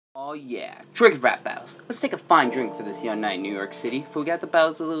Oh yeah, drink rap battles. Let's take a fine drink for this young night in New York City, for we got the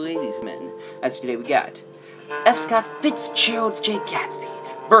battles of the ladies' men. As today we got F. Scott Fitzgerald's J. Gatsby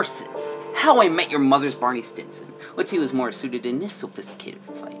versus How I Met Your Mother's Barney Stinson. Let's see who's more suited in this sophisticated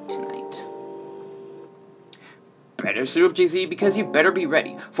fight tonight. Better suit up, Jay-Z, because you better be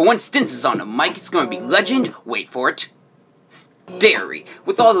ready. For when Stinson's on the mic, it's gonna be legend. Wait for it. Dairy.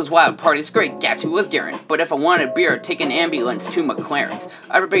 With all those wild parties, great Gatsby was daring. But if I wanted a beer, I'd take an ambulance to McLaren's.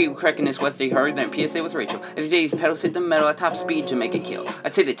 I'd bet you correcting this Wednesday harder than a PSA with Rachel. As today's pedals hit the metal at top speed to make it kill.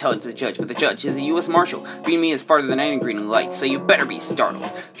 I'd say they tell it to the judge, but the judge is a U.S. Marshal. Beating me is farther than any green light, so you better be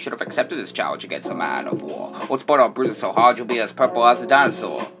startled. Should have accepted this challenge against a man of war. What's but all bruises so hard you'll be as purple as a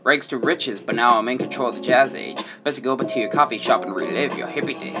dinosaur. Rags to riches, but now I'm in control of the jazz age. Best to go back to your coffee shop and relive your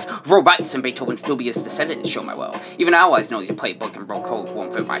hippie days. Robots and Beethoven's dubious descendants show my wealth. Even allies know your playbook and broke code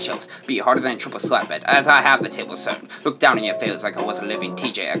won't fit my shelves. Be harder than a triple slap bet, as I have the table set. Look down on your failures like I was a living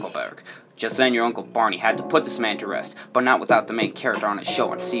T.J. Ecclesburg. Just then your Uncle Barney had to put this man to rest, but not without the main character on his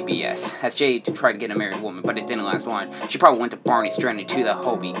show on CBS. As Jay tried to get a married woman, but it didn't last long. She probably went to Barney stranded to the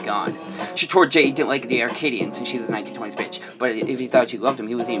Hobie gone. She told Jay he didn't like the Arcadians and she was a 1920s bitch, but if he thought she loved him,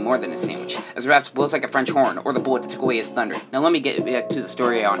 he was eating more than a sandwich. As raps blows like a French horn, or the bullet that took away his thunder. Now let me get back to the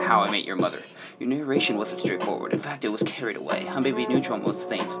story on How I Met Your Mother. Your narration wasn't straightforward. In fact, it was carried away. I may be neutral on most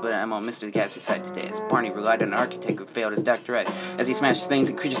things, but I'm on Mr. Gatsby's side today, as Barney relied on an architect who failed his doctorate. As he smashed things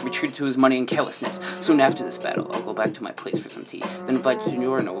and creatures retreated to his money and carelessness. Soon after this battle, I'll go back to my place for some tea, then invite you to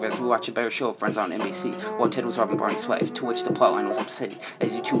Jordan over as we watch a better show of Friends on NBC, while Ted was robbing Barney's wife, to which the plotline was upsetting,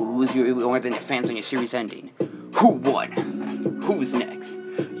 as you two will lose more than your fans on your series ending. Who won? Who's next?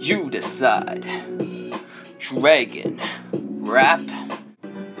 You decide. Dragon. Rap.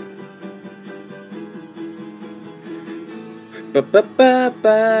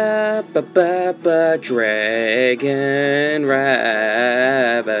 Dragon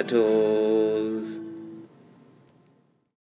rap battles.